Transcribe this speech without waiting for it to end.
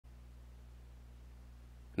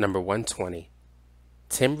Number 120.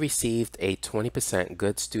 Tim received a 20%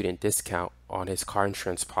 good student discount on his car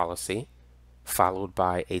insurance policy, followed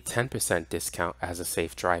by a 10% discount as a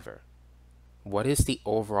safe driver. What is the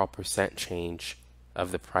overall percent change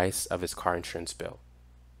of the price of his car insurance bill?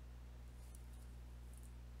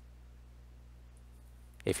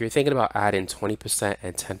 If you're thinking about adding 20%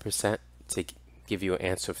 and 10% to give you an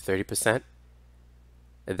answer of 30%,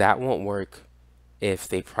 that won't work if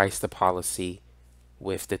they price the policy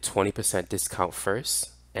with the 20% discount first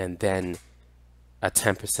and then a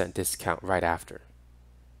 10% discount right after.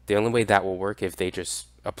 The only way that will work if they just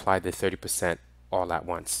apply the 30% all at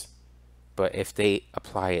once. But if they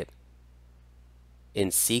apply it in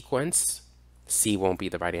sequence, C won't be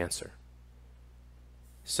the right answer.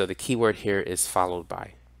 So the key word here is followed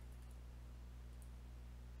by.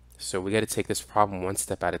 So we got to take this problem one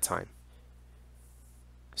step at a time.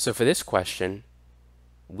 So for this question,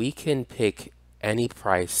 we can pick any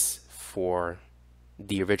price for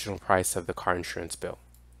the original price of the car insurance bill.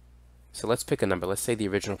 So let's pick a number. Let's say the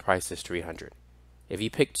original price is 300. If you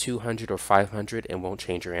pick 200 or 500, it won't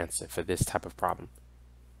change your answer for this type of problem.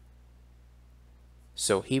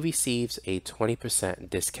 So he receives a 20%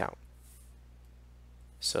 discount.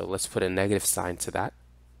 So let's put a negative sign to that.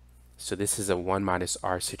 So this is a 1 minus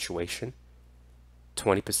r situation.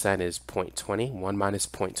 20% is 0.20. 1 minus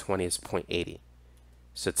 0.20 is 0.80.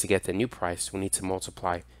 So to get the new price, we need to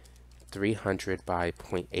multiply 300 by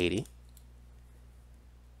 0.80.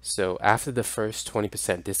 So after the first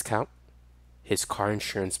 20% discount, his car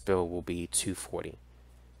insurance bill will be $240.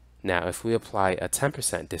 Now if we apply a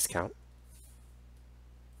 10% discount,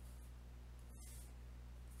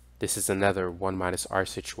 this is another 1 minus r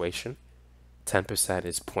situation. 10%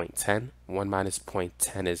 is 0.10. 1 minus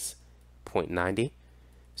 0.10 is 0.90.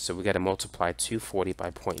 So we got to multiply 240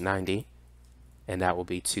 by 0.90, and that will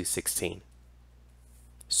be 216.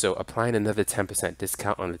 So applying another 10%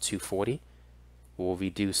 discount on the 240 will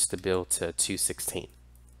reduce the bill to 216.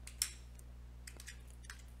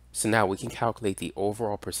 So now we can calculate the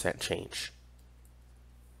overall percent change.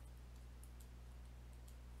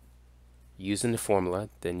 Using the formula,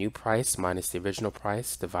 the new price minus the original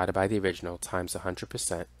price divided by the original times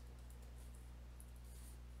 100%.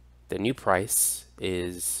 The new price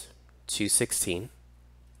is 216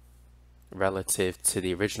 relative to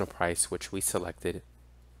the original price, which we selected,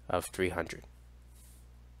 of 300.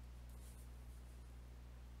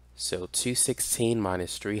 So 216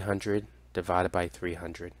 minus 300 divided by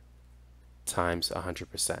 300 times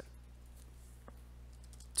 100%.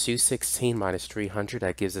 216 minus 300,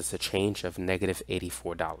 that gives us a change of negative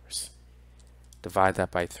 $84. Divide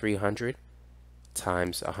that by 300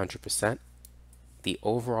 times 100%. The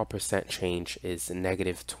overall percent change is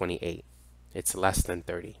negative 28. It's less than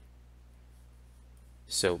 30.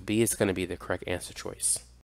 So B is going to be the correct answer choice.